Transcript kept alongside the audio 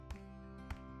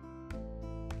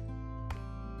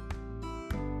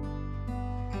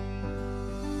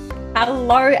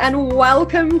Hello and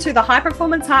welcome to the High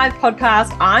Performance Hive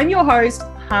podcast. I'm your host,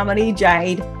 Harmony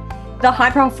Jade. The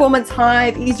High Performance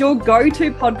Hive is your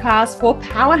go-to podcast for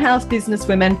powerhouse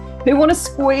businesswomen who want to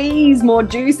squeeze more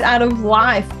juice out of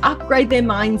life, upgrade their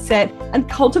mindset, and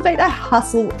cultivate a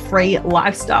hustle-free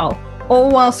lifestyle,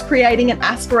 all whilst creating an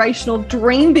aspirational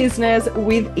dream business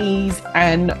with ease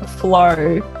and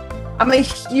flow. I'm a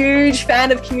huge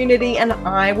fan of community and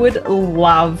I would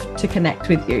love to connect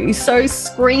with you. So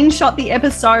screenshot the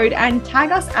episode and tag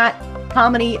us at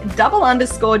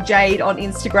Harmony_Jade on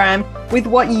Instagram with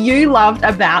what you loved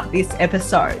about this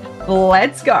episode.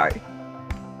 Let's go.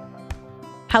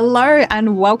 Hello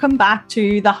and welcome back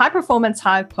to the High Performance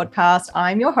Hive podcast.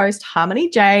 I'm your host, Harmony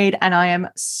Jade, and I am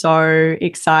so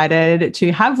excited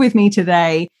to have with me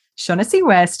today Shaunace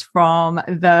West from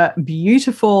the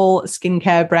beautiful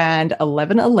skincare brand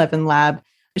 1111 Lab.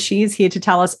 She is here to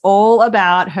tell us all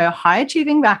about her high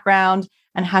achieving background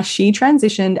and how she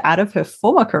transitioned out of her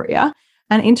former career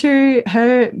and into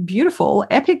her beautiful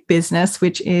epic business,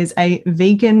 which is a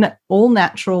vegan, all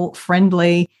natural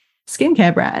friendly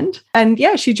skincare brand. And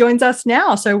yeah, she joins us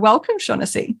now. So welcome,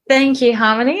 Shaunace. Thank you,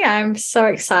 Harmony. I'm so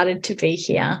excited to be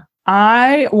here.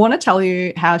 I want to tell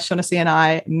you how Shaunace and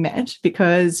I met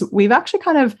because we've actually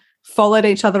kind of followed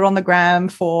each other on the gram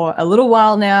for a little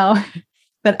while now.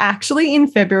 But actually in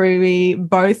February, we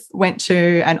both went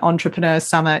to an entrepreneur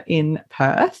summit in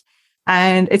Perth.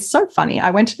 And it's so funny.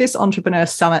 I went to this entrepreneur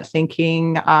summit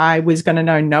thinking I was going to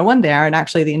know no one there. And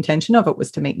actually the intention of it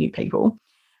was to meet new people.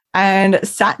 And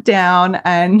sat down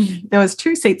and there was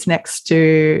 2 seats next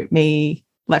to me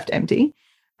left empty.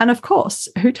 And of course,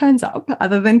 who turns up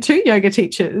other than 2 yoga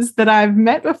teachers that I've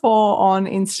met before on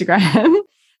Instagram,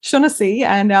 Shaunace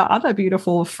and our other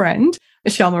beautiful friend,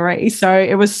 Michelle Marie. So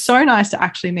it was so nice to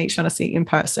actually meet Shaunace in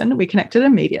person. We connected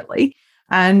immediately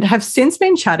and have since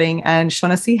been chatting. And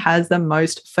Shaunace has the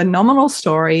most phenomenal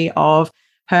story of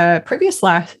her previous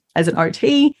life as an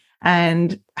OT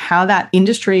and how that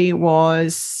industry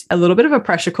was a little bit of a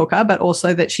pressure cooker, but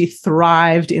also that she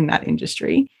thrived in that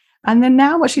industry. And then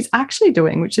now what she's actually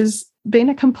doing, which has been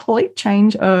a complete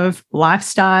change of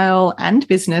lifestyle and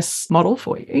business model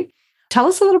for you. Tell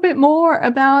us a little bit more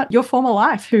about your former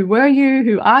life. Who were you?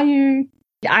 Who are you?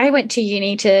 I went to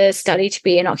uni to study to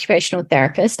be an occupational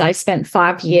therapist. I spent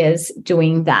 5 years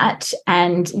doing that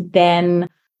and then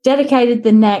dedicated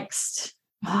the next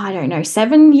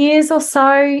 7 years or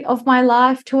so of my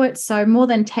life to it. So more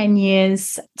than 10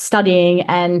 years studying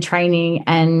and training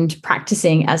and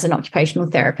practicing as an occupational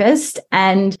therapist.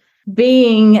 And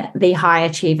being the high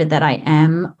achiever that I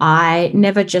am, I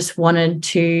never just wanted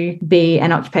to be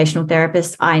an occupational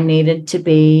therapist. I needed to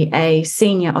be a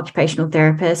senior occupational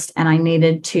therapist and I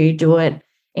needed to do it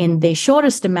in the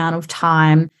shortest amount of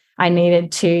time. I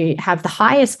needed to have the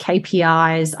highest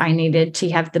KPIs. I needed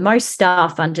to have the most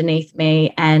staff underneath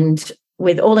me and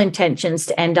with all intentions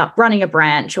to end up running a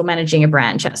branch or managing a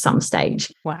branch at some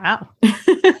stage. Wow.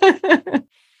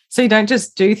 So you don't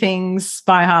just do things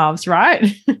by halves,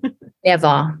 right?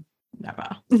 Never.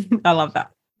 I love that.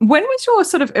 When was your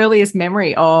sort of earliest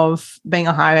memory of being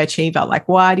a high achiever? Like,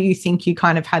 why do you think you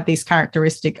kind of had this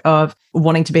characteristic of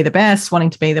wanting to be the best, wanting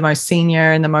to be the most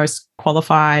senior and the most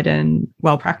qualified and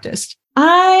well-practiced?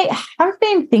 I have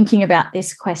been thinking about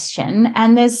this question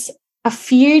and there's a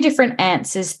few different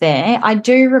answers there. I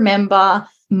do remember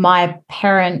my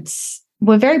parents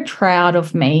were very proud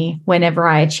of me whenever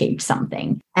I achieved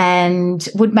something and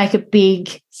would make a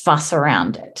big fuss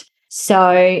around it.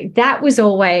 So that was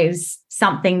always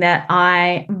something that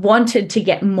I wanted to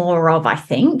get more of, I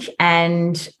think.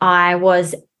 And I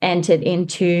was entered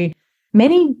into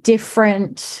many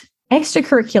different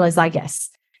extracurriculars, I guess.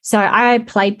 So I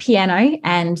played piano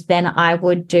and then I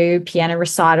would do piano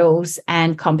recitals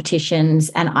and competitions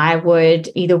and I would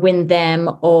either win them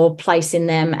or place in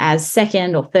them as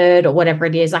second or third or whatever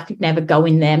it is. I could never go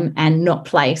in them and not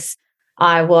place.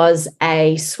 I was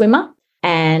a swimmer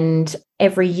and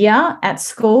every year at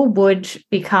school would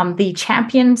become the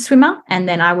champion swimmer. And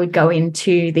then I would go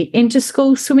into the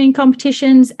inter-school swimming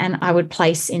competitions and I would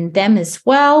place in them as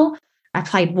well. I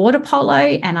played water polo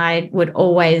and I would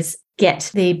always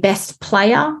get the best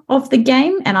player of the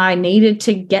game and I needed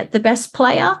to get the best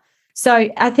player. So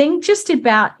I think just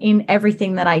about in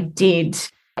everything that I did,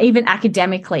 even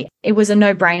academically, it was a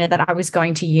no-brainer that I was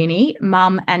going to uni.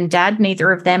 Mum and dad,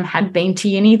 neither of them had been to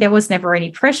uni. There was never any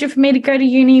pressure for me to go to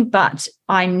uni, but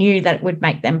I knew that it would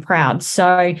make them proud.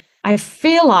 So I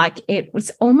feel like it was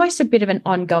almost a bit of an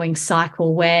ongoing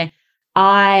cycle where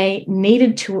I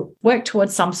needed to work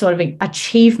towards some sort of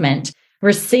achievement,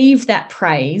 receive that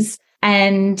praise,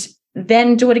 and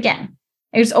then do it again.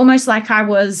 It was almost like I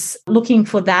was looking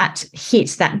for that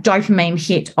hit, that dopamine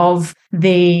hit of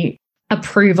the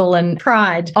approval and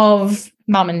pride of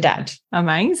mum and dad.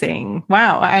 Amazing.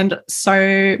 Wow. And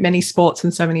so many sports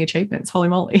and so many achievements. Holy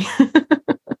moly.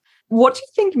 What do you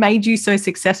think made you so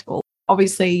successful?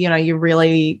 Obviously, you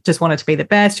really just wanted to be the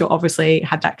best. You obviously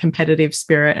had that competitive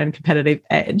spirit and competitive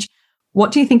edge.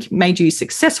 What do you think made you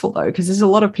successful, though? Because there's a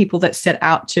lot of people that set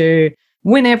out to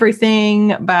win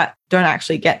everything, but don't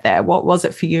actually get there. What was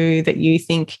it for you that you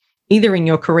think, either in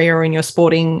your career or in your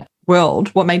sporting world,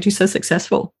 what made you so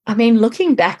successful? I mean,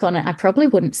 looking back on it, I probably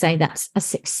wouldn't say that's a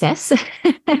success.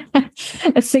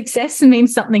 A success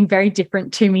means something very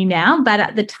different to me now. But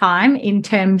at the time, in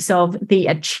terms of the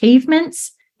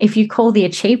achievements, if you call the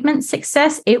achievement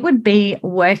success, it would be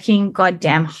working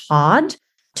goddamn hard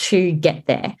to get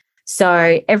there.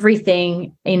 So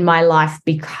everything in my life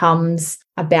becomes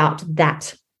about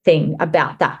that thing,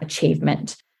 about that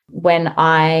achievement. When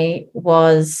I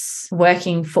was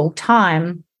working full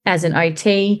time as an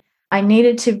OT, I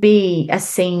needed to be a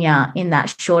senior in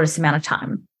that shortest amount of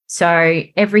time. So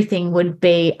everything would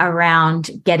be around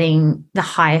getting the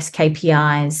highest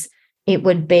KPIs. It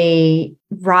would be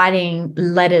writing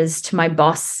letters to my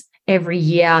boss every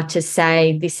year to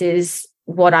say, this is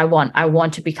what I want. I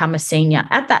want to become a senior.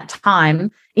 At that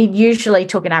time, it usually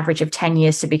took an average of 10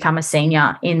 years to become a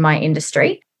senior in my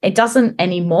industry. It doesn't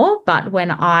anymore, but when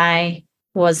I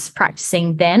was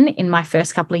practicing then in my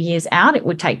first couple of years out, it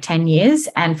would take 10 years.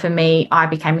 And for me, I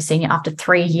became a senior after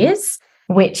 3 years,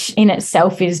 which in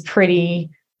itself is pretty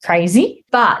crazy.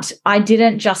 But I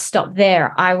didn't just stop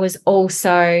there. I was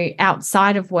also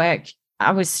outside of work.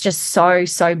 I was just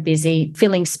so busy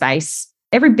filling space.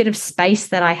 Every bit of space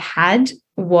that I had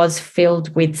was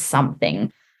filled with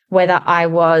something, whether I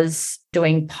was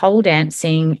doing pole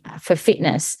dancing for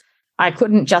fitness. I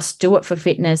couldn't just do it for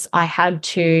fitness. I had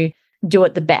to do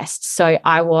it the best. So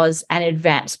I was an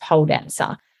advanced pole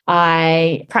dancer.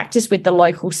 I practiced with the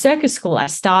local circus school. I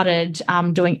started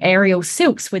doing aerial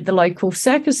silks with the local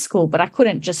circus school, but I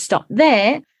couldn't just stop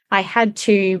there. I had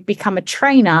to become a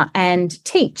trainer and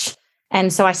teach.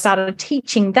 And so I started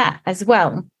teaching that as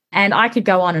well. And I could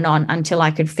go on and on until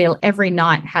I could feel every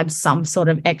night had some sort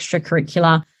of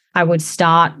extracurricular. I would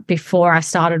start before I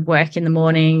started work in the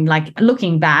morning. Like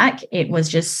looking back, it was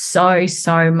just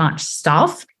so much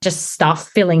stuff, just stuff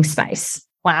filling space.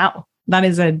 Wow. That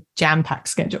is a jam-packed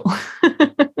schedule.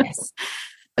 Yes.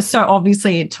 So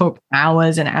obviously it took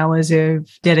hours and hours of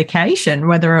dedication,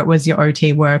 whether it was your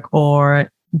OT work or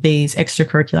these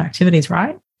extracurricular activities,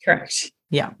 right? Correct.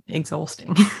 Yeah,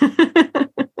 exhausting.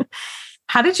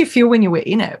 How did you feel when you were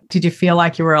in it? Did you feel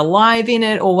like you were alive in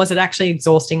it, or was it actually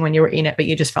exhausting when you were in it, but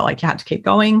you just felt like you had to keep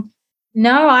going?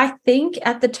 No, I think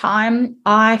at the time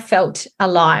I felt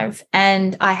alive,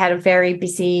 and I had a very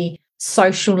busy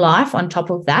social life on top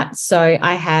of that. So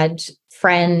I had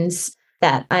friends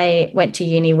that I went to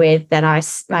uni with that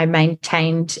I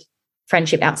maintained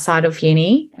friendship outside of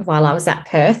uni while I was at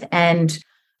Perth, and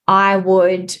I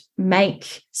would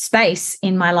make space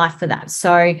in my life for that.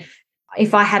 So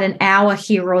if I had an hour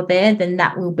here or there, then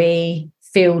that will be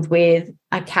filled with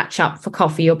a catch up for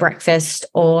coffee or breakfast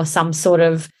or some sort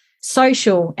of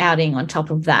social outing on top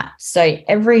of that. So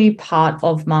every part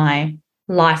of my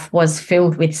life was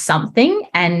filled with something,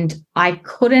 and I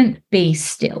couldn't be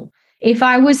still. If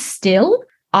I was still,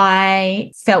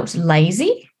 I felt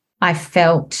lazy. I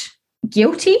felt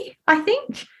guilty, I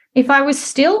think. If I was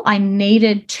still, I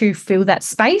needed to fill that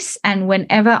space. And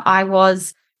whenever I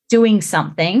was doing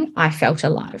something, I felt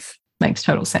alive. Makes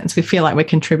total sense. We feel like we're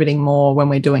contributing more when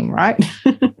we're doing, right?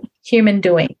 Human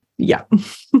doing. Yeah.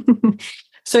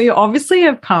 So you obviously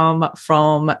have come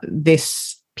from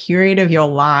this period of your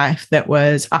life that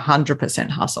was 100%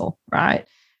 hustle, right?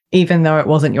 Even though it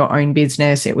wasn't your own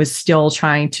business, it was still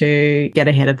trying to get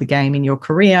ahead of the game in your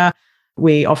career.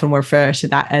 We often refer to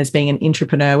that as being an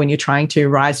entrepreneur when you're trying to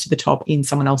rise to the top in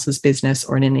someone else's business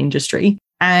or in an industry.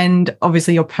 And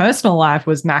obviously your personal life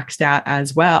was maxed out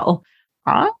as well.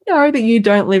 I know that you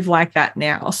don't live like that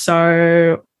now.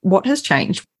 So what has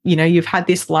changed? You know, you've had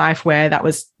this life where that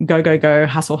was go, go, go,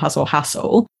 hustle, hustle,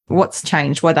 hustle. What's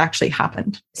changed? What actually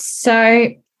happened? So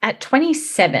at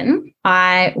 27,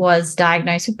 I was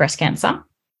diagnosed with breast cancer.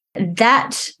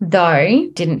 That, though,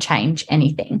 didn't change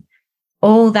anything.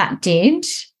 All that did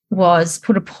was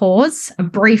put a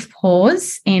brief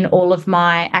pause in all of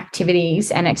my activities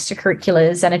and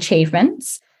extracurriculars and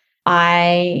achievements.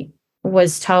 I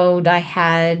was told I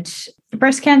had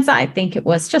breast cancer. I think it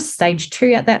was just stage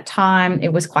 2 at that time.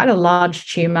 It was quite a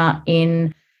large tumor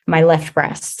in my left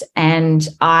breast, and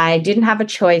I didn't have a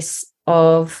choice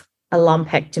of a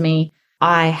lumpectomy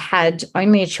I had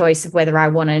only a choice of whether I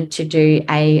wanted to do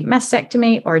a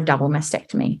mastectomy or a double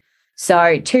mastectomy.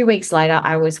 So 2 weeks later,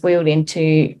 I was wheeled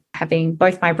into having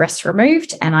both my breasts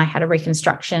removed, and I had a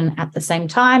reconstruction at the same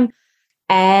time.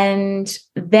 And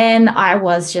then I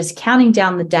was just counting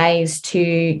down the days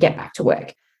to get back to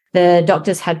work. The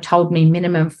doctors had told me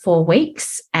minimum 4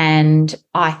 weeks, and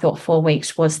I thought 4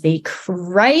 weeks was the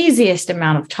craziest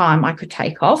amount of time I could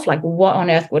take off. Like, what on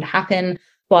earth would happen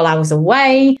while I was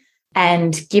away?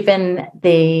 And given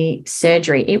the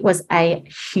surgery, it was a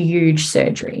huge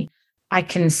surgery. I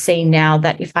can see now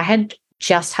that if I had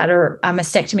just had a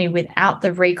mastectomy without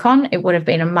the recon, it would have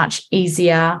been a much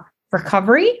easier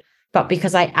recovery. But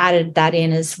because I added that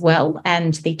in as well,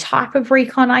 and the type of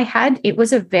recon I had, it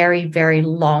was a very, very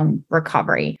long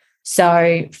recovery.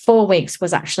 So 4 weeks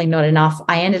was actually not enough.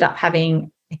 I ended up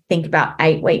having, I think, about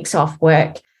 8 weeks off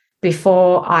work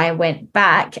before I went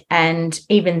back. And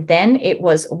even then, it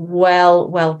was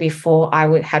well before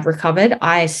I had recovered.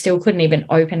 I still couldn't even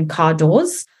open car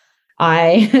doors.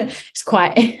 It's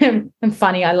quite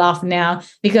funny. I laugh now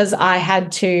because I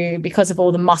had to, because of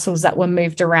all the muscles that were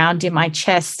moved around in my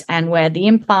chest and where the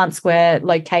implants were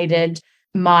located,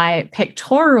 my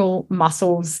pectoral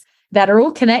muscles that are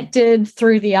all connected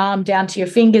through the arm down to your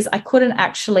fingers, I couldn't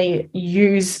actually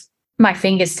use my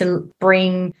fingers to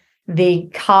bring the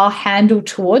car handle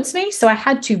towards me. So I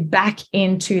had to back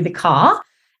into the car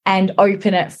and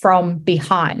open it from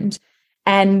behind.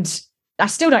 And I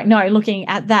still don't know, looking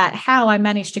at that, how I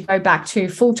managed to go back to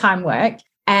full-time work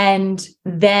and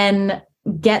then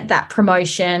get that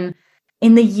promotion.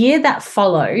 In the year that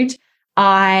followed,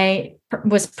 I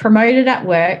was promoted at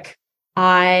work.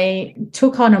 I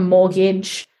took on a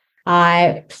mortgage.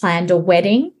 I planned a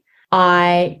wedding.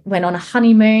 I went on a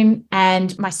honeymoon,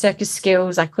 and my circus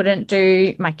skills, I couldn't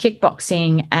do my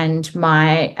kickboxing and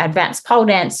my advanced pole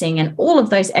dancing and all of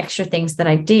those extra things that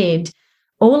I did.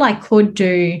 All I could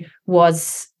do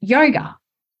was yoga,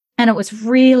 and it was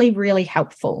really, really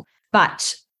helpful.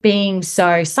 But being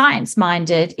so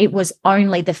science-minded, it was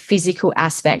only the physical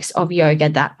aspects of yoga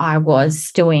that I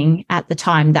was doing at the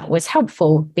time that was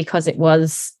helpful because it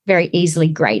was very easily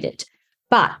graded.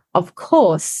 But of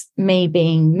course, me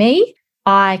being me,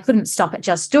 I couldn't stop at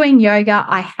just doing yoga.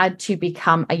 I had to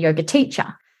become a yoga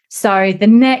teacher. So the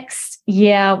next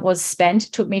year was spent,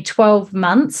 it took me 12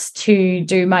 months to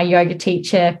do my yoga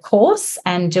teacher course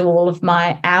and do all of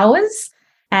my hours,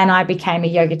 and I became a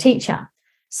yoga teacher.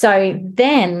 So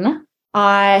then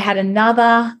I had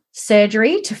another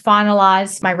surgery to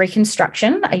finalize my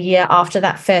reconstruction a year after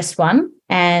that first one.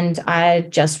 And I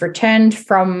just returned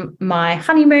from my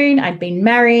honeymoon. I'd been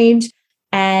married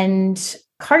and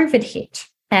COVID hit.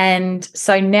 And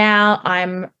so now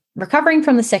I'm recovering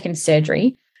from the second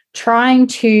surgery, trying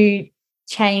to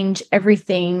change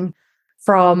everything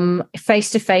from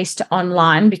face-to-face to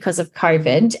online because of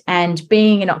COVID. And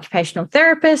being an occupational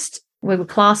therapist, we were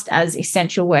classed as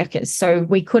essential workers. So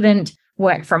we couldn't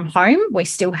work from home. We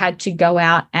still had to go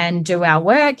out and do our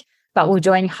work, but we're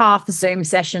doing half Zoom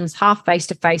sessions, half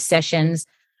face-to-face sessions.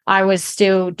 I was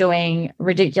still doing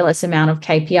ridiculous amount of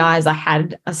KPIs. I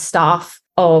had a staff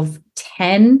of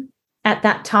 10 at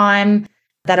that time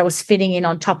that I was fitting in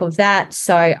on top of that.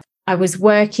 So I was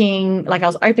working, like I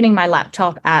was opening my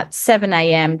laptop at 7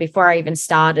 a.m. before I even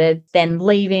started, then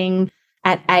leaving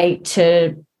at 8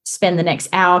 to spend the next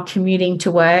hour commuting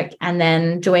to work, and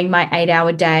then doing my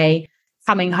 8-hour day,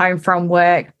 coming home from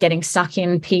work, getting stuck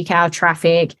in peak hour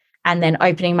traffic, and then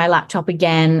opening my laptop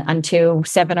again until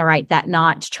 7 or 8 that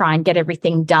night to try and get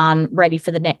everything done, ready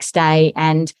for the next day.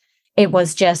 And it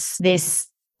was just this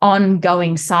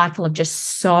ongoing cycle of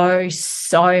just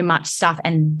so much stuff.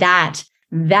 And that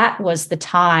was the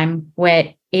time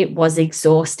where it was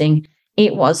exhausting.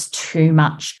 It was too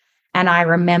much. And I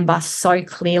remember so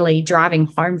clearly driving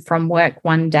home from work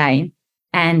one day,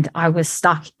 and I was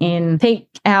stuck in peak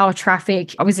hour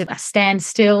traffic. I was at a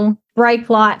standstill, brake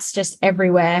lights just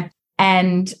everywhere.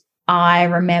 And I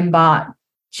remember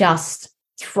just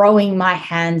throwing my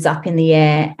hands up in the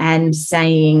air and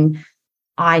saying,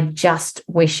 I just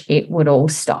wish it would all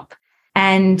stop.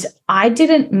 And I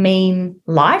didn't mean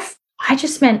life. I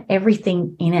just meant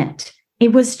everything in it.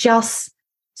 It was just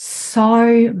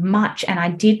so much, and I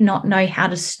did not know how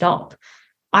to stop.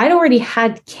 I'd already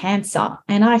had cancer,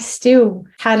 and I still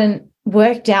hadn't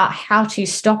worked out how to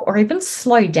stop or even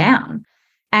slow down.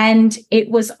 And it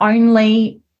was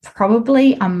only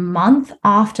probably a month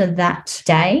after that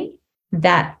day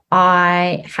that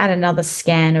I had another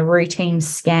scan, a routine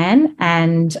scan,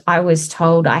 and I was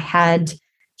told I had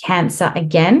cancer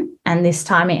again. And this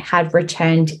time it had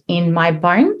returned in my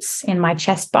bones, in my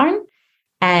chest bone.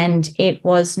 And it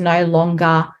was no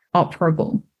longer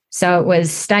operable. So it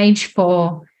was stage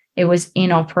 4, it was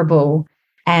inoperable.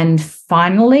 And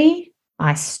finally,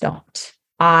 I stopped.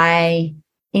 I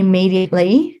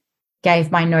immediately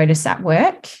gave my notice at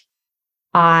work.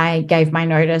 I gave my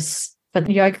notice for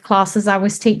the yoga classes I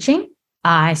was teaching.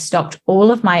 I stopped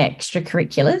all of my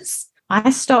extracurriculars.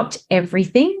 I stopped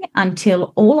everything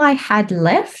until all I had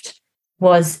left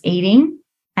was eating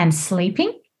and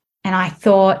sleeping. And I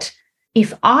thought,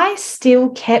 if I still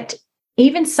kept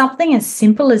even something as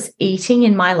simple as eating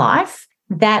in my life,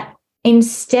 that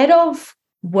instead of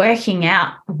working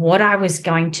out what I was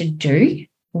going to do,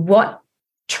 what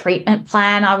treatment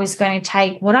plan I was going to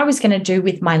take, what I was going to do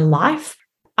with my life,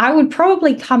 I would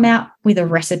probably come out with a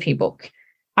recipe book.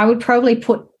 I would probably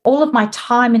put all of my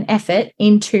time and effort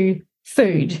into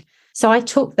food. So I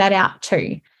took that out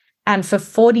too. And for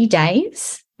 40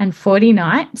 days and 40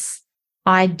 nights,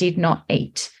 I did not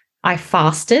eat. I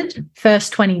fasted.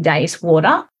 First 20 days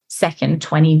water, second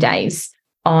 20 days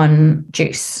on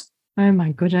juice. Oh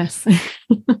my goodness.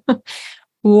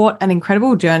 What an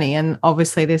incredible journey. And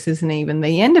obviously this isn't even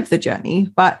the end of the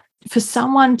journey, but for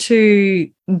someone to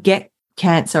get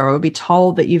cancer or be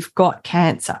told that you've got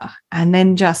cancer and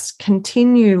then just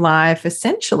continue life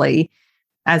essentially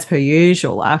as per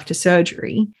usual after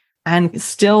surgery, and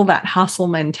still that hustle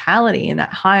mentality and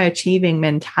that high achieving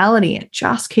mentality, and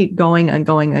just keep going and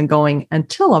going and going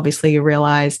until obviously you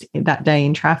realized that day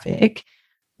in traffic,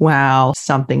 wow,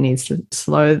 something needs to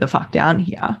slow the fuck down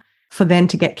here. For then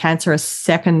to get cancer a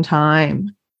second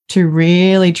time, to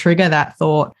really trigger that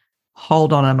thought,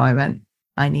 hold on a moment,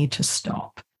 I need to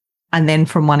stop. And then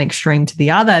from one extreme to the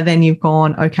other, then you've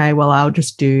gone, okay, well, I'll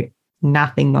just do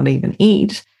nothing, not even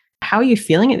eat. How are you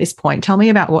feeling at this point? Tell me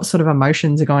about what sort of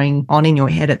emotions are going on in your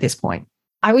head at this point.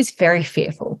 I was very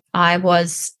fearful. I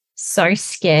was so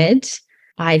scared.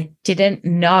 I didn't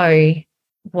know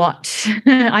what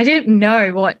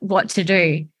to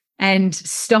do. And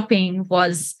stopping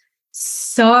was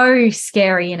so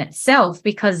scary in itself,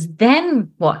 because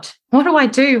then what? What do I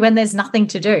do when there's nothing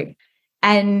to do?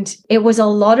 And it was a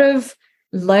lot of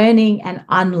learning and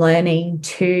unlearning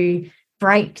to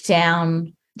break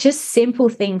down just simple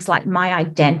things like my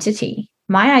identity.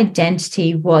 My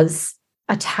identity was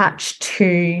attached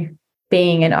to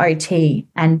being an OT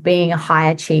and being a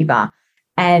high achiever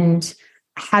and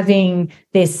having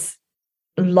this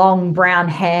long brown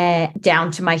hair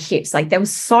down to my hips. Like, there were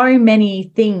so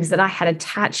many things that I had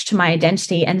attached to my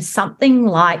identity, and something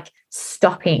like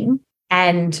stopping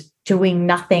and doing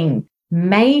nothing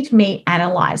made me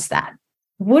analyze that.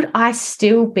 Would I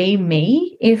still be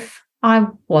me if I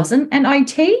wasn't an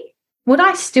OT? Would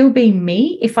I still be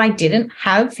me if I didn't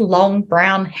have long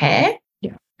brown hair?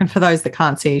 Yeah. And for those that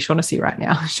can't see Shaunace right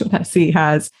now, Shaunace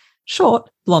has short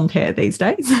blonde hair these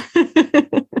days.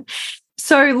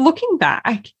 So looking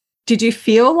back, did you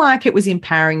feel like it was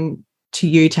empowering to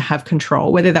you to have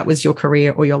control, whether that was your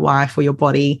career or your life or your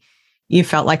body? You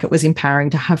felt like it was empowering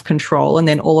to have control, and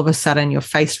then all of a sudden you're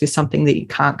faced with something that you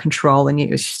can't control and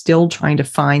you're still trying to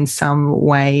find some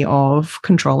way of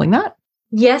controlling that?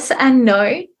 Yes and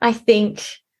no. I think,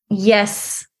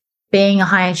 yes, being a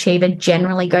high achiever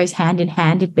generally goes hand in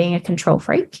hand with being a control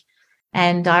freak.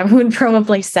 And I would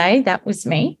probably say that was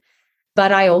me.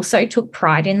 But I also took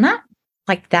pride in that.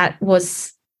 Like, that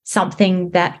was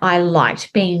something that I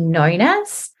liked being known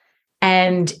as.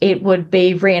 And it would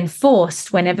be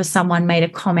reinforced whenever someone made a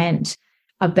comment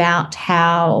about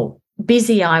how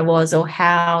busy I was, or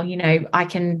how, I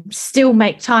can still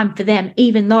make time for them,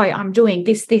 even though I'm doing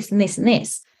this, this, and this, and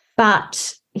this.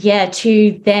 But yeah,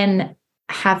 to then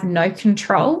have no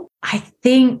control, I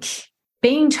think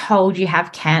being told you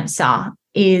have cancer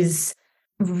is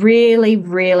really,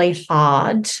 really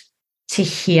hard to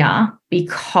hear,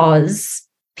 because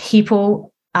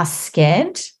people are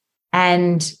scared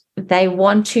and they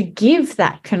want to give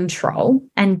that control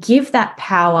and give that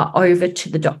power over to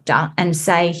the doctor and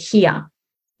say, here,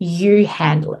 you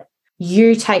handle it,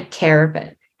 you take care of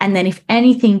it. And then if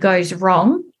anything goes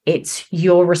wrong, it's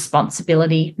your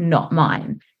responsibility, not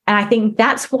mine. And I think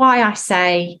that's why I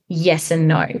say yes and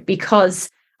no, because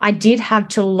I did have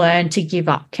to learn to give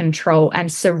up control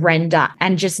and surrender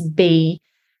and just be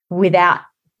without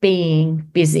being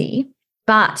busy.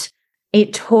 But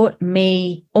it taught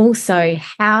me also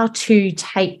how to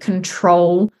take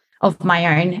control of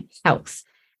my own health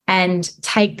and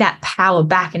take that power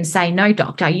back and say, no,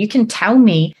 doctor, you can tell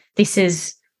me this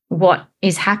is what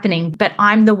is happening, but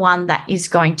I'm the one that is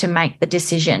going to make the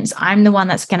decisions. I'm the one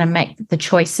that's going to make the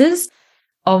choices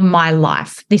of my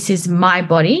life. This is my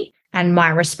body and my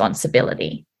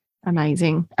responsibility.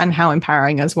 Amazing. And how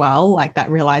empowering as well, like that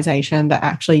realization that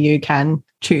actually you can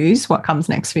choose what comes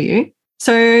next for you.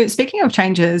 So speaking of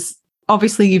changes,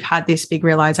 obviously you've had this big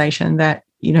realization that,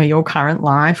 your current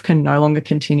life can no longer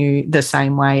continue the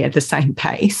same way at the same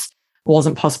pace. It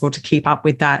wasn't possible to keep up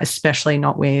with that, especially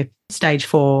not with stage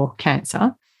 4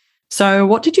 cancer. So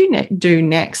what did you do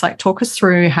next? Like, talk us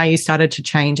through how you started to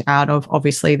change out of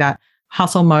obviously that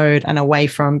hustle mode and away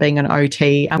from being an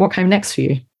OT, and what came next for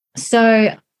you?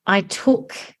 So I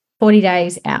took 40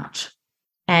 days out,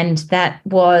 and that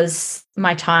was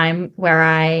my time where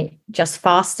I just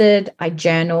fasted, I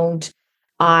journaled,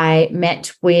 I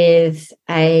met with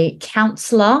a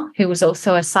counselor who was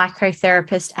also a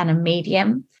psychotherapist and a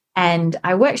medium, and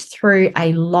I worked through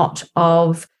a lot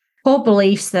of core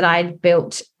beliefs that I'd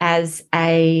built as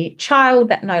a child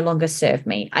that no longer served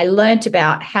me. I learned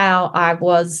about how I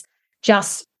was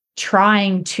just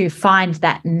trying to find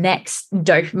that next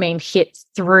dopamine hit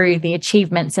through the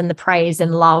achievements and the praise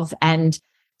and love and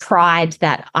pride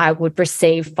that I would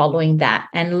receive following that,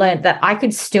 and learned that I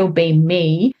could still be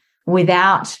me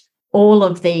without all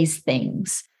of these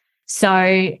things.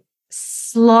 So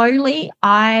slowly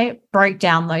I broke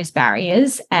down those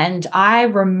barriers and I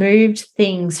removed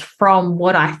things from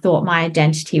what I thought my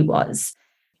identity was.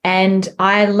 And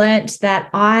I learnt that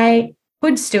I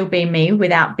could still be me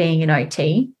without being an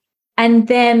OT. And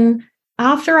then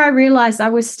after I realized I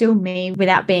was still me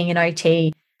without being an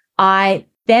OT, I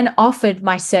then offered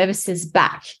my services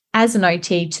back as an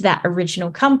OT to that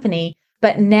original company.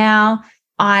 But now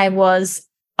I was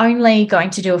only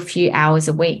going to do a few hours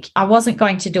a week. I wasn't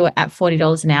going to do it at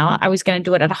 $40 an hour. I was going to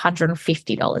do it at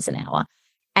 $150 an hour.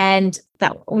 And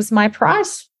that was my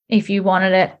price. If you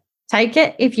wanted it, take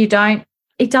it. If you don't,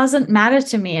 it doesn't matter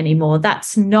to me anymore.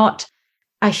 That's not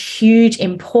a huge,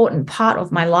 important part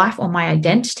of my life or my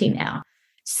identity now.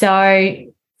 So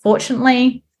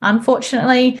fortunately,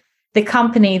 unfortunately, the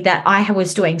company that I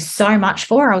was doing so much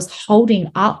for, I was holding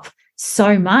up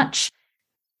so much,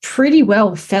 pretty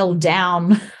well fell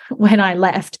down when I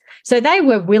left. So they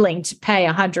were willing to pay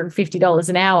 $150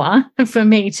 an hour for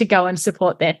me to go and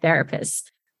support their therapists.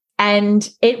 And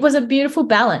it was a beautiful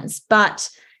balance, but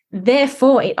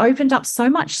therefore it opened up so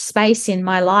much space in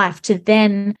my life to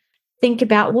then think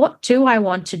about, what do I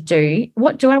want to do?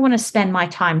 What do I want to spend my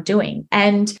time doing?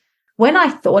 And when I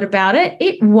thought about it,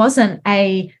 it wasn't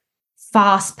a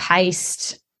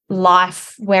fast-paced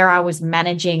life where I was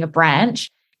managing a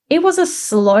branch. It was a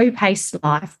slow-paced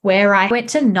life where I went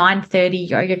to 9:30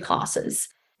 yoga classes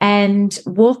and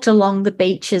walked along the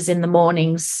beaches in the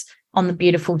mornings on the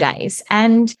beautiful days.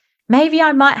 And maybe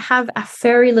I might have a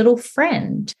furry little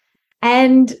friend.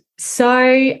 And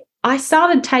so I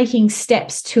started taking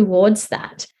steps towards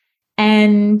that.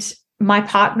 And my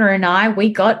partner and I,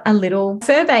 we got a little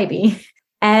fur baby.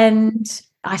 And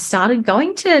I started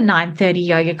going to 9:30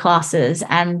 yoga classes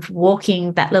and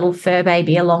walking that little fur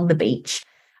baby along the beach.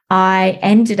 I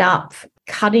ended up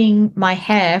cutting my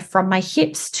hair from my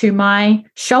hips to my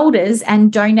shoulders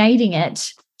and donating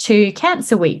it to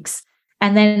Cancer Weeks,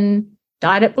 and then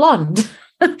dyed it blonde.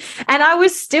 And I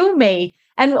was still me.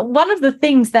 And one of the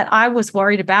things that I was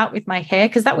worried about with my hair,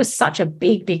 because that was such a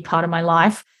big, big part of my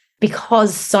life,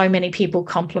 because so many people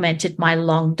complimented my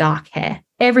long, dark hair.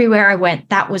 Everywhere I went,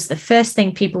 that was the first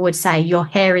thing people would say: your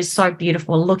hair is so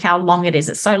beautiful. Look how long it is.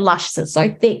 It's so luscious. It's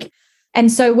so thick. And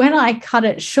so when I cut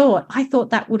it short, I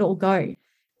thought that would all go.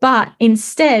 But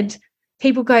instead,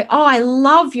 people go, oh, I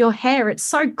love your hair. It's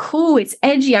so cool. It's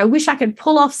edgy. I wish I could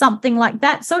pull off something like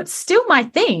that. So it's still my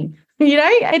thing.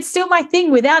 It's still my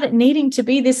thing without it needing to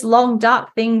be this long,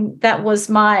 dark thing that was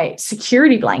my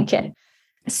security blanket.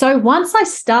 So once I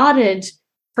started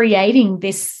creating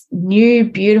this new,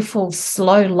 beautiful,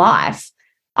 slow life,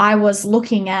 I was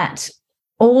looking at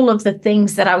all of the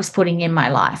things that I was putting in my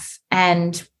life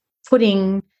and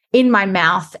putting in my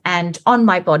mouth and on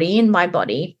my body, in my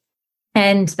body.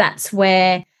 And that's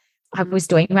where I was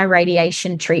doing my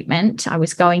radiation treatment. I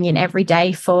was going in every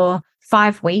day for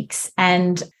 5 weeks,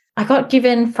 and I got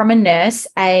given from a nurse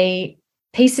a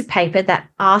piece of paper that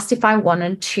asked if I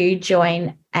wanted to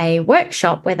join a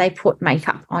workshop where they put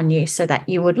makeup on you so that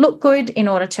you would look good in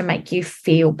order to make you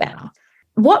feel better.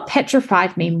 What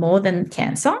petrified me more than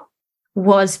cancer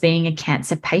was being a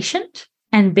cancer patient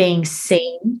and being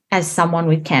seen as someone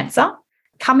with cancer.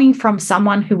 Coming from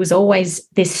someone who was always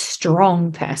this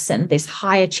strong person, this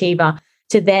high achiever,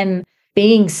 to then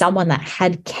being someone that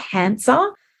had cancer,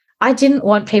 I didn't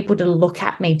want people to look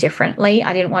at me differently.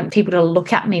 I didn't want people to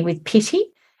look at me with pity.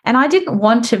 And I didn't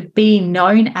want to be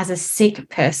known as a sick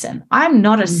person. I'm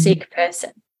not a sick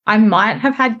person. I might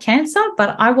have had cancer,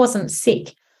 but I wasn't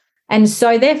sick. And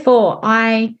so therefore,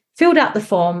 I filled out the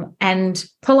form and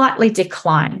politely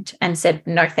declined and said,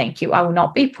 no, thank you. I will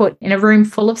not be put in a room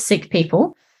full of sick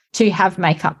people to have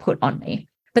makeup put on me.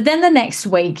 But then the next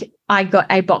week, I got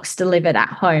a box delivered at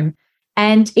home,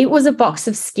 and it was a box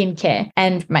of skincare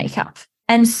and makeup.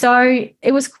 And so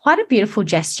it was quite a beautiful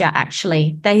gesture,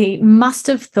 actually. They must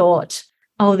have thought,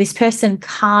 oh, this person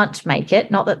can't make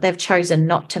it, not that they've chosen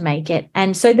not to make it.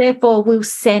 And so therefore, we'll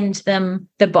send them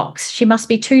the box. She must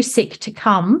be too sick to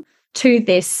come to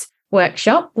this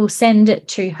workshop. We'll send it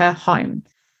to her home.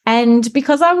 And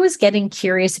because I was getting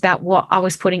curious about what I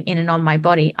was putting in and on my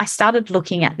body, I started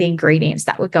looking at the ingredients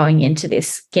that were going into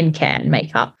this skincare and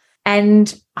makeup.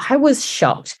 And I was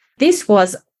shocked. This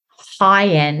was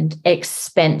high-end,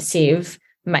 expensive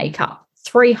makeup,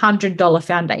 $300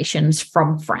 foundations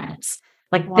from France.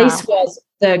 Like, wow. This was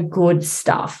the good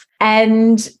stuff.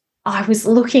 And I was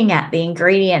looking at the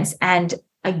ingredients, and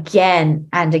again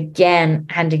and again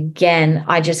and again,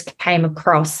 I just came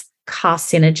across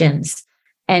carcinogens,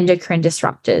 endocrine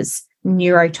disruptors,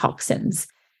 neurotoxins.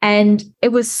 And it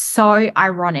was so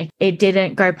ironic. It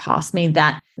didn't go past me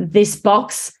that this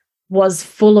box was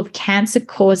full of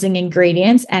cancer-causing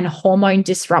ingredients and hormone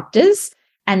disruptors,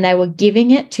 and they were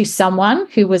giving it to someone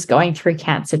who was going through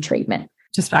cancer treatment.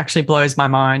 Just actually blows my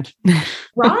mind.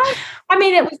 Right? I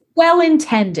mean, it was well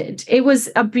intended. It was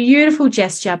a beautiful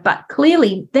gesture, but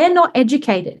clearly they're not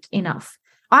educated enough.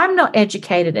 I'm not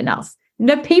educated enough.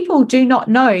 The people do not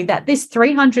know that this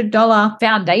 $300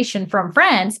 foundation from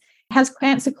France has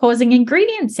cancer-causing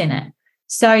ingredients in it.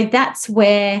 So that's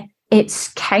where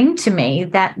it came to me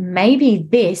that maybe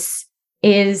this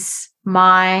is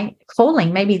my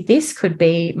calling. Maybe this could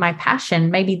be my passion.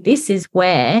 Maybe this is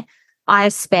where I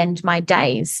spend my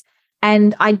days.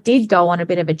 And I did go on a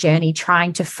bit of a journey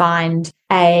trying to find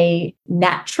a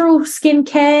natural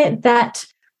skincare that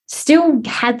still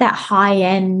had that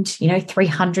high-end,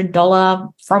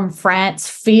 $300 from France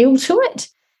feel to it.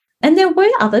 And there were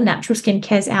other natural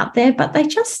skincare out there, but they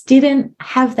just didn't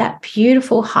have that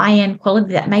beautiful high-end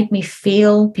quality that made me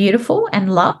feel beautiful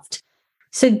and loved.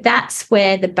 So that's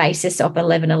where the basis of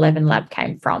 1111 Lab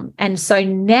came from. And so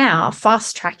now,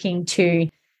 fast-tracking to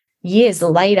years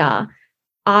later,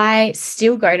 I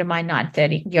still go to my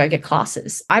 9:30 yoga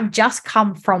classes. I've just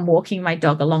come from walking my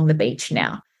dog along the beach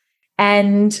now.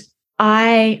 And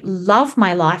I love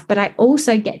my life, but I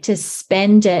also get to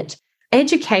spend it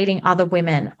educating other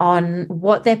women on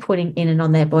what they're putting in and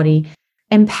on their body,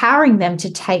 empowering them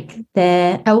to take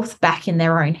their health back in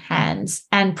their own hands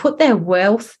and put their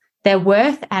worth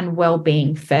and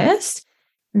well-being first,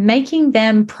 making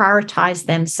them prioritize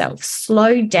themselves,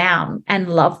 slow down and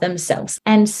love themselves,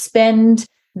 and spend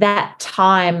that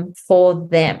time for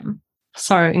them.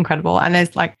 So incredible. And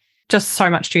there's just so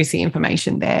much juicy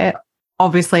information there.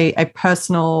 Obviously, a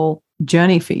personal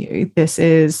journey for you. This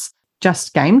is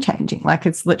just game-changing.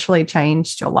 It's literally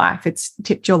changed your life. It's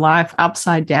tipped your life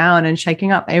upside down and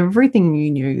shaking up everything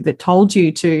you knew that told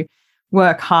you to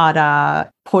work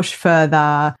harder, push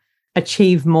further,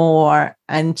 achieve more.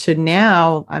 And to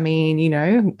now,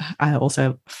 I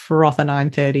also froth a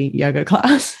 9:30 yoga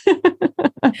class.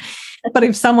 But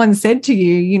if someone said to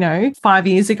you, 5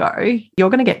 years ago, you're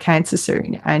going to get cancer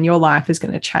soon and your life is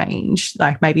going to change,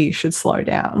 maybe you should slow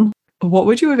down, what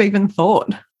would you have even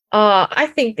thought? Oh, I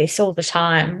think this all the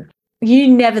time. You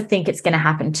never think it's going to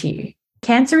happen to you.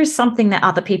 Cancer is something that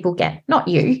other people get, not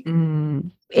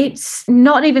you. It's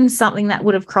not even something that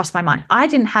would have crossed my mind. I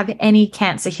didn't have any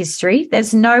cancer history.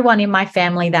 There's no one in my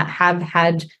family that have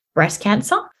had breast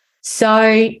cancer.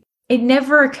 So it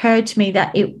never occurred to me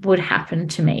that it would happen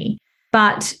to me.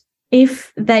 But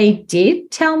if they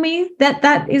did tell me that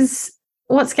that is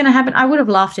what's going to happen, I would have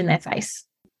laughed in their face.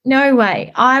 No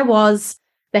way. I was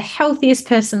the healthiest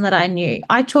person that I knew.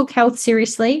 I took health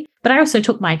seriously, but I also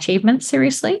took my achievements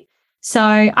seriously. So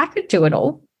I could do it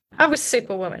all. I was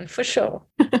Superwoman for sure.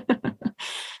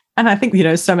 And I think,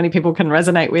 so many people can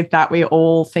resonate with that. We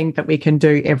all think that we can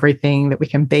do everything, that we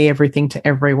can be everything to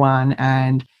everyone,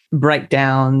 and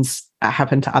breakdowns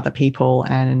happen to other people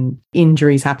and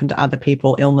injuries happen to other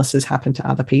people, illnesses happen to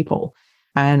other people.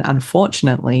 And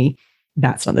unfortunately,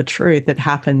 that's not the truth. It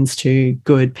happens to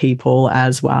good people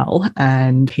as well,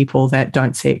 and people that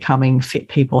don't see it coming, fit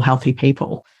people, healthy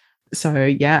people. So,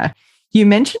 yeah. You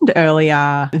mentioned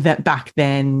earlier that back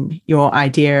then your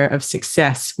idea of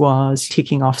success was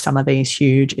ticking off some of these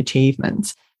huge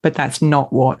achievements, but that's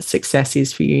not what success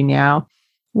is for you now.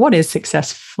 What is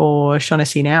success for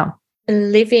Shaunace now?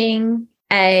 Living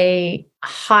a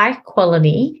high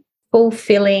quality,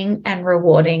 fulfilling and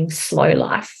rewarding slow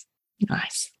life.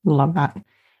 Nice. Love that.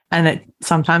 And it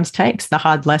sometimes takes the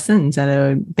hard lessons that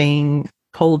are being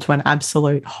pulled to an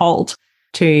absolute halt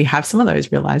to have some of those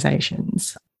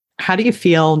realizations. How do you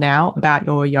feel now about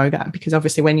your yoga? Because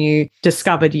obviously when you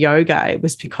discovered yoga, it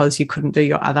was because you couldn't do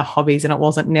your other hobbies and it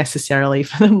wasn't necessarily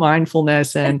for the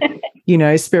mindfulness and,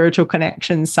 spiritual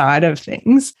connection side of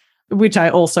things, which I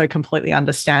also completely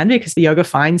understand because yoga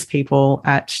finds people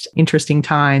at interesting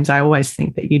times. I always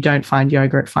think that you don't find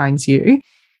yoga, it finds you.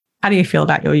 How do you feel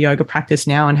about your yoga practice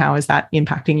now and how is that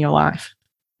impacting your life?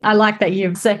 I like that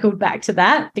you've circled back to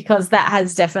that because that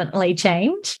has definitely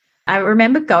changed. I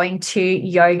remember going to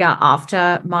yoga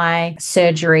after my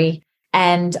surgery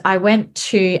and I went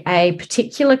to a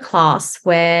particular class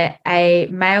where a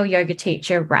male yoga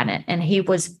teacher ran it and he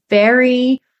was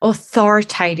very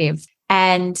authoritative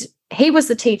and he was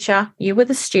the teacher, you were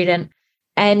the student.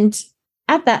 And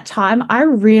at that time, I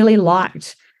really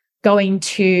liked going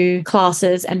to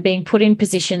classes and being put in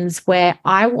positions where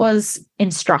I was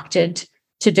instructed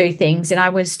to do things and I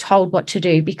was told what to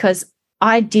do because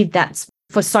I did that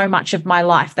for so much of my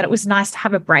life that it was nice to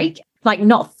have a break, like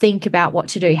not think about what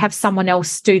to do, have someone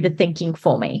else do the thinking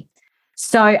for me.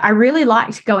 So I really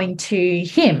liked going to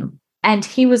him. And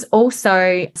he was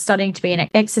also studying to be an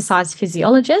exercise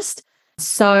physiologist.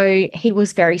 So he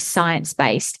was very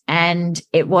science-based and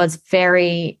it was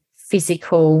very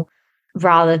physical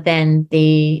rather than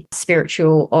the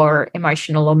spiritual or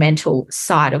emotional or mental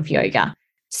side of yoga.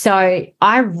 So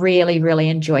I really, really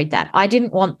enjoyed that. I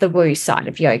didn't want the woo side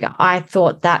of yoga. I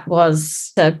thought that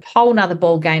was a whole nother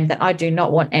ball game that I do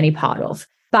not want any part of.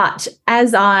 But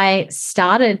as I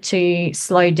started to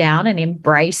slow down and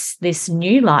embrace this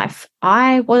new life,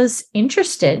 I was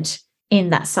interested in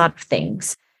that side of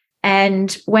things.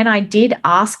 And when I did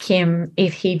ask him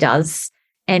if he does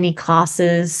any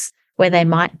classes where they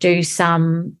might do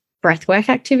some breathwork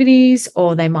activities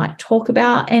or they might talk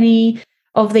about any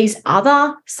of these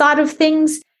other side of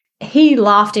things, he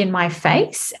laughed in my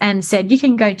face and said, you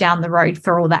can go down the road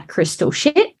for all that crystal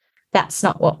shit. That's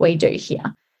not what we do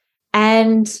here.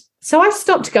 And so I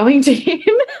stopped going to him.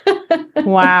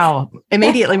 Wow.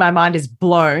 Immediately my mind is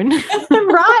blown.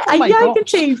 Right? Oh a yoga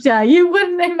gosh. teacher. You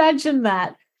wouldn't imagine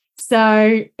that.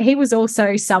 So he was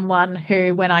also someone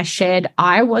who, when I shared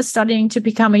I was studying to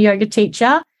become a yoga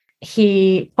teacher,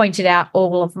 he pointed out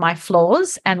all of my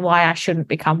flaws and why I shouldn't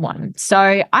become one.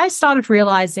 So I started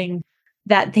realizing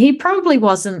that he probably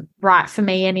wasn't right for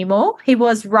me anymore. He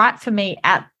was right for me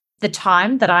at the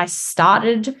time that I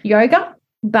started yoga,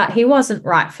 but he wasn't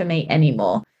right for me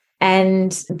anymore.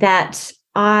 And that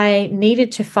I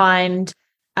needed to find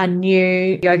a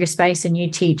new yoga space, a new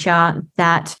teacher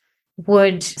that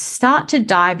would start to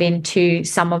dive into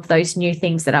some of those new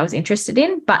things that I was interested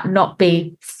in, but not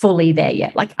be fully there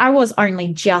yet. Like I was only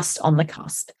just on the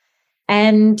cusp.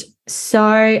 And so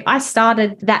I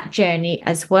started that journey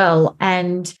as well.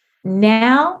 And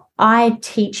now I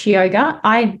teach yoga.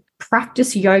 I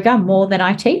practice yoga more than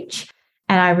I teach.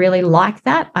 And I really like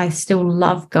that. I still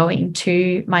love going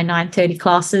to my 9:30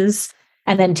 classes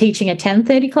and then teaching a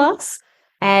 10:30 class.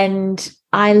 And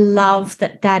I love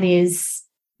that that is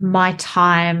my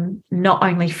time, not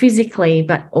only physically,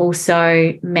 but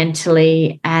also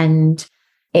mentally. And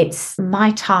it's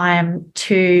my time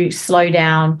to slow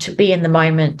down, to be in the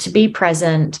moment, to be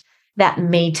present, that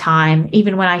me time.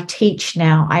 Even when I teach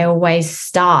now, I always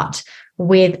start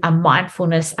with a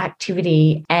mindfulness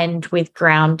activity and with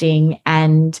grounding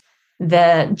and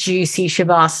the juicy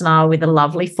shavasana with a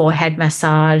lovely forehead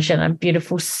massage and a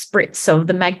beautiful spritz of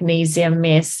the magnesium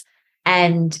mist.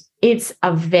 And it's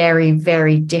a very,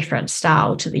 very different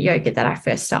style to the yoga that I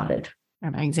first started.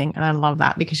 Amazing. And I love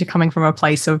that because you're coming from a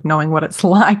place of knowing what it's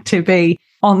like to be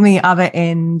on the other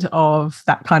end of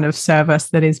that kind of service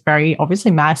that is very obviously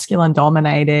masculine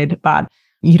dominated, but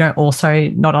also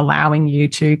not allowing you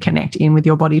to connect in with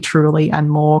your body truly and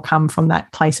more come from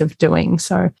that place of doing.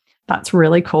 So that's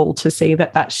really cool to see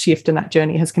that shift and that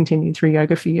journey has continued through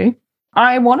yoga for you.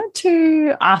 I wanted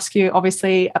to ask you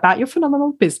obviously about your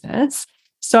phenomenal business.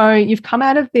 So you've come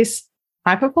out of this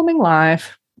high-performing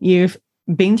life, you've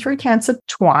been through cancer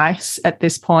twice at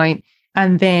this point,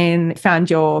 and then found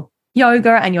your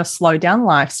yoga and your slow down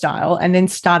lifestyle, and then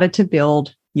started to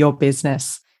build your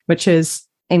business, which is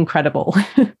incredible.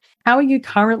 How are you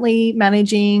currently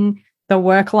managing the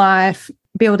work life,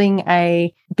 building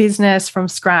a business from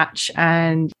scratch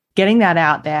and getting that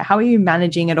out there? How are you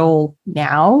managing it all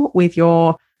now with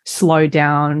your slow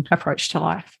down approach to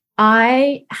life?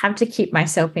 I have to keep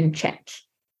myself in check.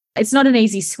 It's not an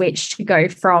easy switch to go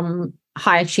from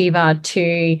high achiever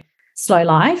to slow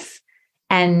life.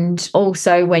 And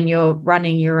also when you're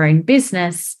running your own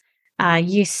business,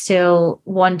 you still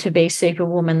want to be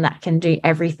superwoman that can do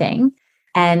everything.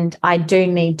 And I do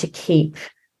need to keep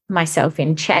myself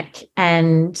in check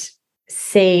and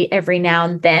see every now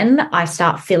and then I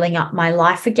start filling up my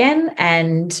life again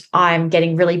and I'm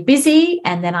getting really busy,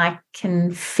 and then I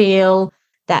can feel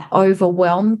that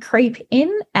overwhelm creep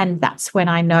in. And that's when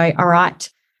I know, all right,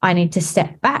 I need to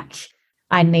step back.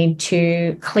 I need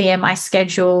to clear my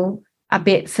schedule a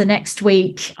bit for next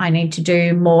week. I need to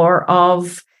do more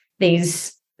of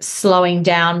these slowing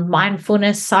down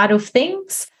mindfulness side of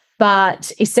things.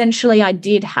 But essentially, I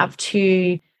did have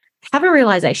to have a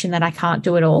realization that I can't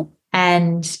do it all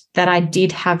and that I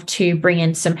did have to bring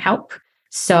in some help.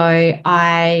 So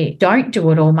I don't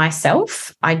do it all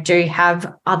myself. I do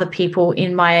have other people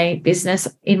in my business,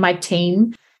 in my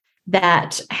team,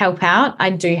 that help out.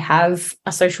 I do have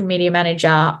a social media manager.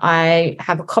 I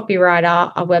have a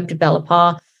copywriter, a web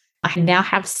developer. I now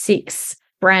have 6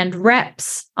 brand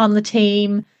reps on the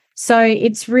team. So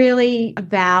it's really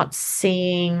about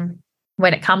seeing,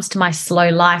 when it comes to my slow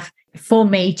life, for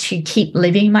me to keep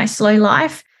living my slow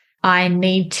life, I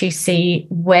need to see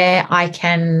where I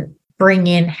can bring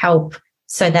in help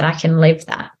so that I can live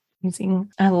that. Amazing.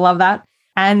 I love that.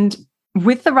 And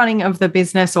with the running of the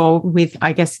business, or with,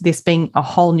 I guess, this being a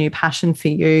whole new passion for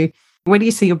you, where do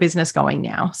you see your business going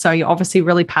now? So you're obviously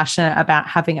really passionate about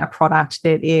having a product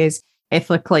that is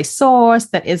ethically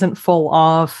sourced, that isn't full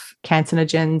of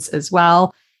carcinogens as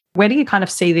well. Where do you kind of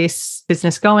see this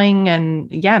business going?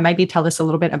 And yeah, maybe tell us a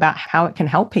little bit about how it can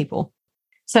help people.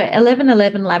 So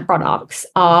 1111 lab products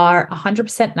are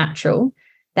 100% natural.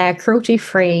 They're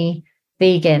cruelty-free,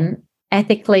 vegan,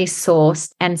 ethically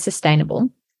sourced and sustainable.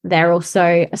 They're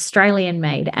also Australian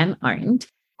made and owned.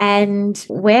 And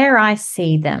where I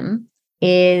see them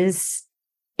is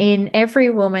in every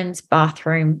woman's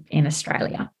bathroom in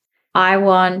Australia. I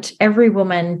want every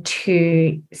woman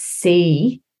to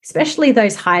see, especially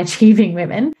those high achieving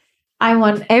women, I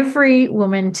want every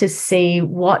woman to see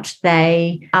what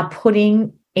they are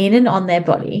putting in and on their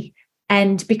body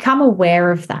and become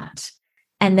aware of that.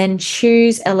 And then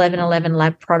choose 1111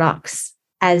 lab products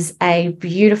as a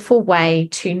beautiful way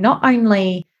to not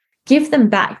only give them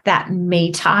back that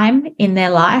me time in their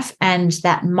life and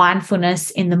that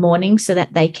mindfulness in the morning so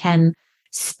that they can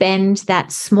spend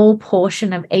that small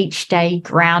portion of each day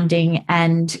grounding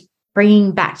and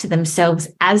bringing back to themselves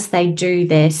as they do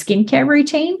their skincare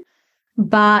routine,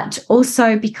 but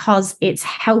also because it's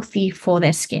healthy for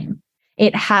their skin.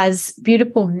 It has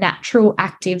beautiful natural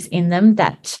actives in them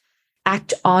that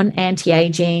act on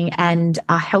anti-aging and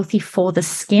are healthy for the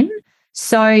skin.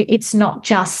 So it's not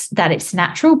just that it's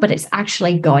natural, but it's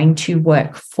actually going to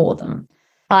work for them.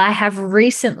 I have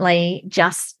recently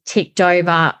just ticked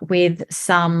over with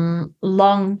some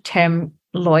long-term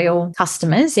loyal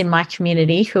customers in my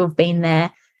community who have been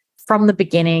there from the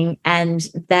beginning, and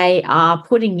they are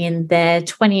putting in their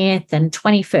 20th and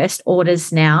 21st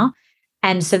orders now.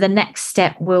 And so the next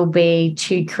step will be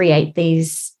to create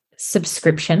these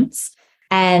subscriptions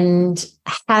and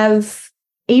have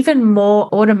even more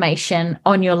automation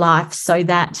on your life so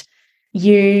that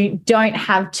you don't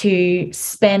have to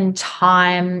spend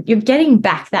time. You're getting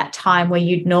back that time where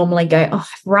you'd normally go, oh,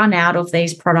 I've run out of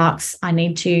these products. I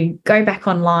need to go back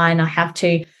online. I have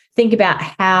to think about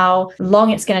how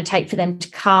long it's going to take for them to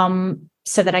come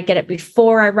so that I get it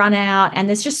before I run out. And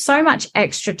there's just so much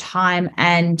extra time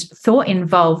and thought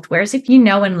involved. Whereas if you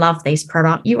know and love these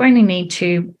products, you only need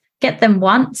to get them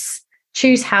once,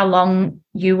 choose how long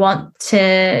you want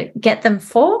to get them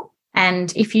for.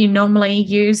 And if you normally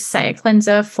use, say, a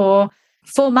cleanser for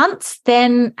 4 months,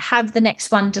 then have the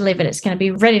next one delivered. It's going to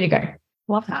be ready to go.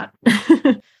 Love that.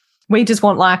 We just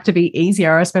want life to be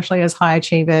easier, especially as high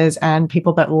achievers and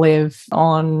people that live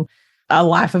on a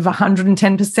life of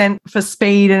 110% for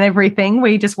speed and everything.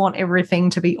 We just want everything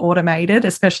to be automated,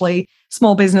 especially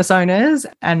small business owners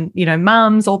and,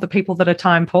 mums, all the people that are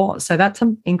time poor. So that's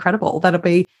incredible. That'll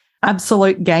be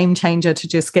absolute game changer to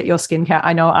just get your skincare.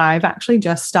 I know I've actually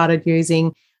just started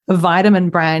using a vitamin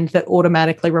brand that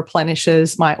automatically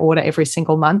replenishes my order every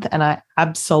single month, and I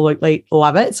absolutely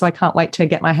love it. So I can't wait to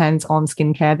get my hands on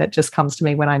skincare that just comes to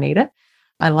me when I need it.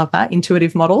 I love that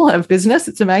intuitive model of business.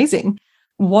 It's amazing.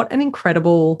 What an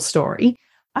incredible story.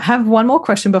 I have one more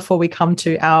question before we come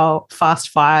to our fast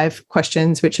 5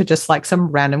 questions, which are just like some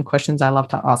random questions I love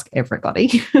to ask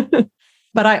everybody.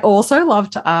 But I also love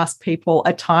to ask people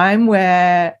a time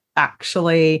where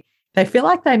actually they feel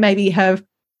like they maybe have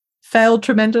failed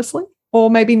tremendously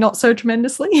or maybe not so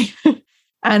tremendously.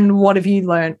 And what have you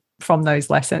learned from those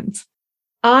lessons?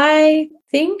 I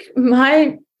think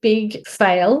my big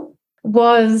fail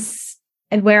was,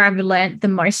 and where I've learned the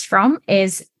most from,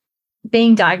 is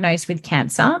being diagnosed with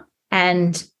cancer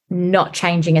and not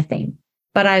changing a thing.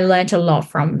 But I learned a lot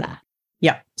from that.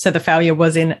 Yeah. So the failure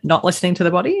was in not listening to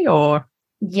the body, or?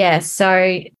 Yeah,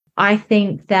 so I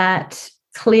think that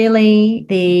clearly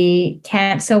the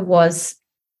cancer was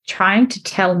trying to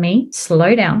tell me,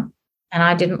 slow down, and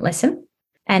I didn't listen.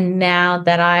 And now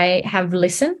that I have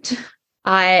listened,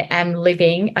 I am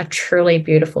living a truly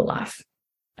beautiful life.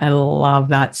 I love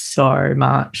that so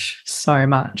much, so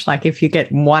much. Like if you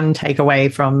get one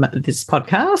takeaway from this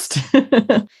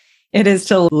podcast, it is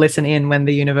to listen in when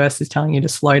the universe is telling you to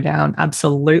slow down.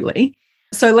 Absolutely.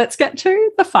 So let's get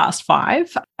to the fast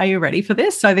five. Are you ready for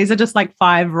this? So these are just like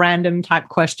 5 random type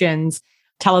questions.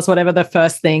 Tell us whatever the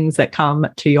first things that come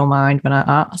to your mind when I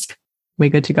ask. We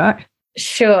good to go?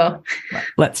 Sure.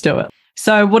 Let's do it.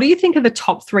 So what do you think are the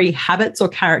top 3 habits or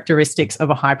characteristics of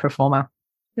a high performer?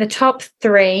 The top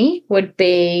 3 would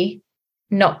be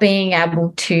not being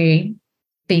able to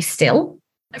be still,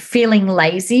 feeling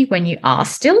lazy when you are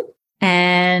still,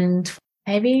 and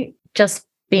maybe just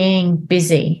being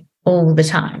busy all the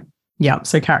time. Yeah.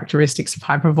 So characteristics of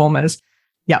high performers.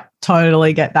 Yeah,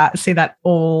 totally get that. See that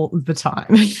all the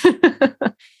time.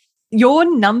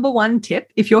 Your number 1 tip,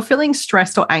 if you're feeling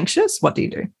stressed or anxious, what do you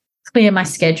do? Clear my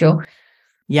schedule.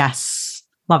 Yes.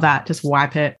 Love that. Just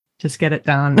wipe it. Just get it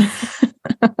done.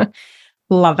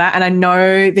 Love that. And I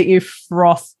know that you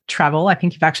froth travel. I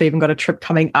think you've actually even got a trip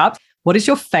coming up. What is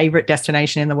your favorite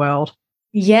destination in the world?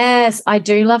 Yes, I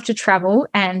do love to travel.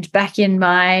 And back in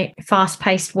my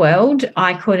fast-paced world,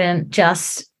 I couldn't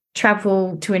just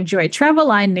travel to enjoy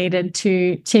travel. I needed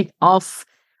to tick off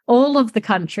all of the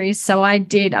countries. So I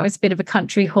did. I was a bit of a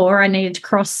country whore. I needed to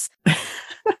cross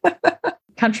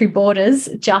country borders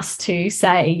just to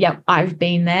say, yep, I've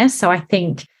been there. So I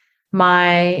think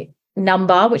my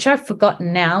number, which I've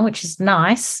forgotten now, which is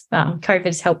nice.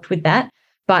 COVID's helped with that.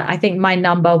 But I think my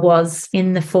number was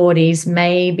in the 40s,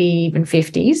 maybe even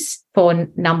 50s for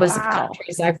numbers of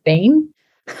countries I've been.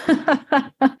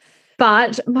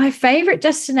 But my favorite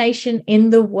destination in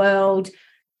the world,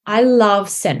 I love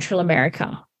Central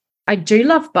America. I do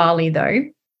love Bali though,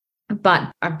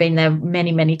 but I've been there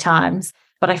many, many times.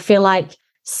 But I feel like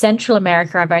Central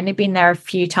America, I've only been there a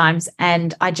few times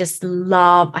and I just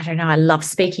love, I don't know, I love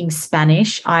speaking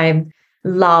Spanish. I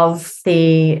love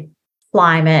the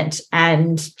climate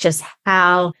and just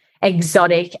how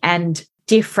exotic and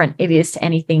different it is to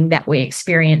anything that we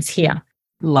experience here.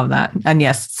 Love that. And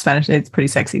yes, Spanish, it's pretty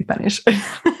sexy Spanish.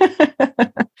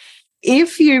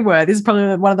 If you were, this is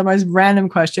probably one of the most random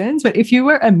questions, but if you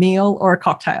were a meal or a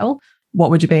cocktail, what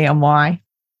would you be and why?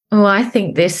 Well, I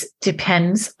think this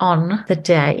depends on the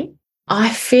day. I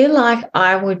feel like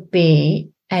I would be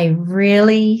a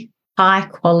really high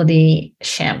quality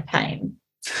champagne.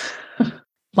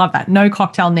 Love that. No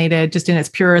cocktail needed, just in its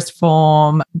purest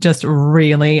form, just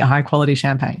really high quality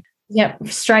champagne. Yep,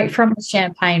 straight from the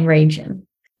Champagne region.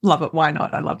 Love it. Why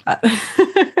not? I love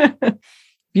that.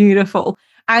 Beautiful.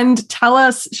 And tell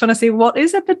us, Shaunace, what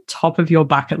is at the top of your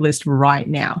bucket list right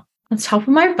now? On top of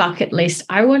my bucket list,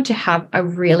 I want to have a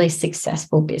really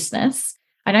successful business.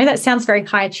 I know that sounds very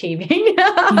high achieving.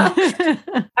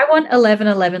 I want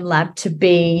 1111 Lab to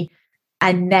be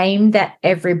a name that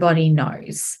everybody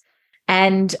knows.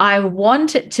 And I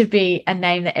want it to be a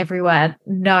name that everyone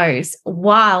knows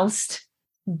whilst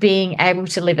being able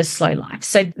to live a slow life.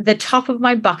 So the top of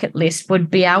my bucket list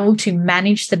would be able to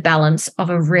manage the balance of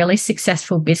a really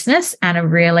successful business and a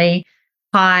really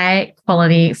high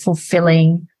quality,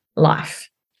 fulfilling life.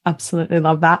 Absolutely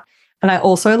love that. And I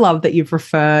also love that you've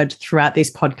referred throughout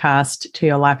this podcast to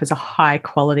your life as a high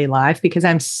quality life, because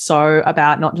I'm so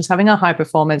about not just having a high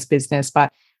performance business,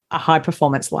 but a high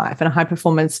performance life. And a high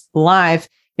performance life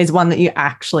is one that you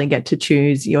actually get to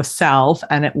choose yourself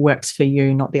and it works for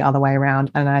you, not the other way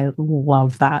around. And I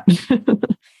love that.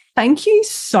 Thank you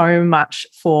so much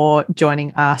for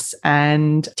joining us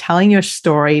and telling your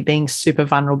story, being super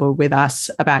vulnerable with us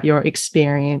about your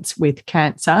experience with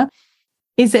cancer.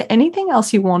 Is there anything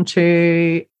else you want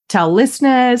to tell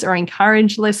listeners or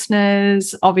encourage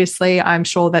listeners? Obviously, I'm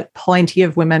sure that plenty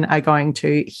of women are going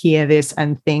to hear this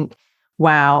and think,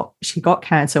 wow, she got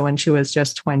cancer when she was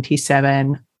just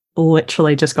 27.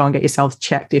 Literally just go and get yourself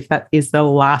checked if that is the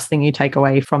last thing you take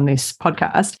away from this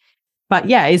podcast. But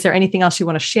yeah, is there anything else you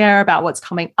want to share about what's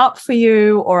coming up for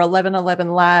you or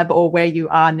 1111 Lab or where you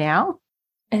are now?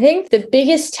 I think the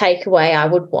biggest takeaway I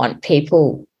would want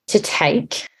people to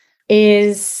take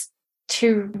is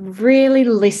to really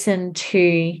listen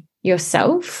to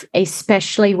yourself,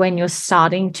 especially when you're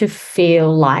starting to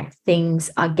feel like things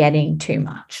are getting too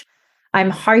much. I'm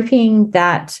hoping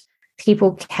that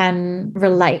people can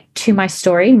relate to my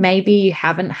story. Maybe you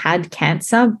haven't had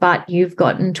cancer, but you've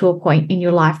gotten to a point in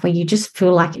your life where you just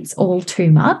feel like it's all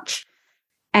too much.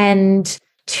 And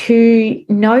to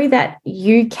know that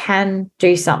you can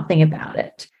do something about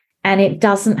it and it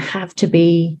doesn't have to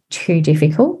be too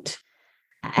difficult.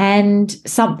 And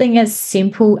something as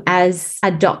simple as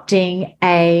adopting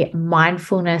a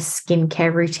mindfulness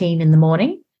skincare routine in the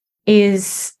morning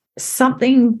is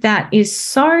something that is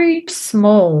so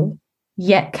small,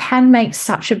 yet can make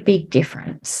such a big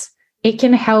difference. It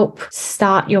can help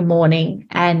start your morning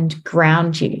and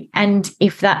ground you. And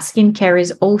if that skincare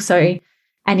is also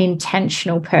an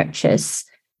intentional purchase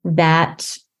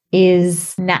that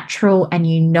is natural and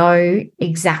you know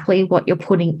exactly what you're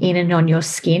putting in and on your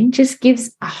skin, just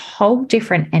gives a whole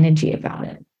different energy about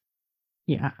it.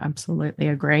 Yeah, absolutely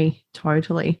agree.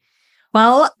 Totally.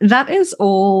 Well, that is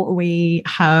all we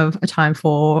have time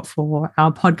for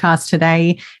our podcast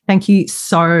today. Thank you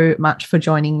so much for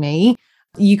joining me.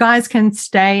 You guys can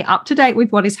stay up to date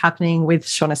with what is happening with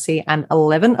Shaunace and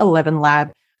 1111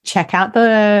 Lab. Check out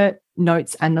the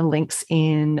notes and the links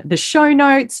in the show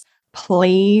notes.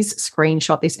 Please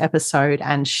screenshot this episode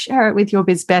and share it with your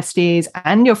biz besties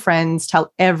and your friends.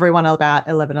 Tell everyone about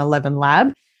 1111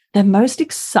 Lab. The most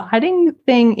exciting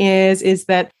thing is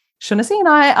that Shaunace and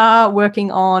I are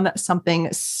working on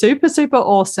something super, super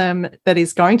awesome that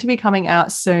is going to be coming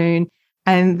out soon.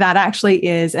 And that actually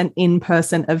is an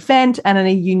in-person event and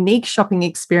a unique shopping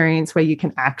experience where you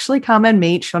can actually come and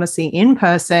meet Shaunace in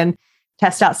person,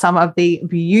 test out some of the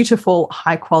beautiful,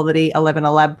 high-quality 11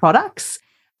 Lab products,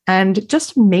 and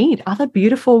just meet other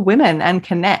beautiful women and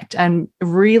connect and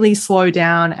really slow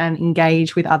down and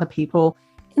engage with other people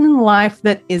in life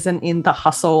that isn't in the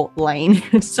hustle lane.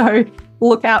 So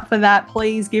look out for that.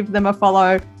 Please give them a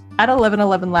follow at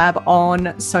 1111 Lab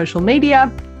on social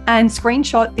media and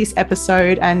screenshot this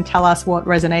episode and tell us what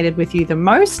resonated with you the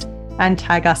most and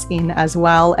tag us in as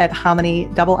well at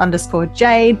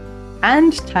Harmony_Jade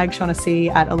and tag Shaunace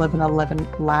at 1111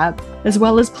 Lab, as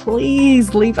well as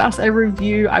please leave us a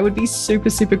review. I would be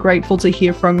super, super grateful to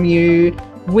hear from you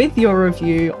with your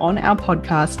review on our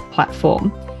podcast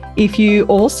platform. If you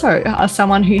also are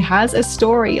someone who has a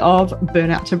story of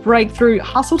burnout to breakthrough,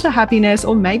 hustle to happiness,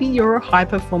 or maybe you're a high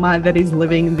performer that is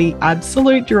living the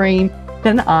absolute dream,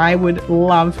 then I would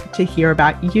love to hear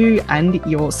about you and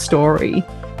your story.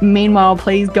 Meanwhile,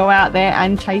 please go out there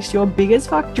and chase your biggest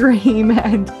fuck dream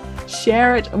and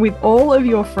share it with all of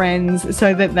your friends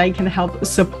so that they can help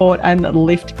support and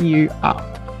lift you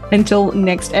up. Until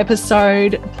next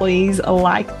episode, please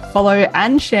like, follow,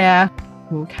 and share.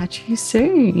 We'll catch you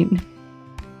soon.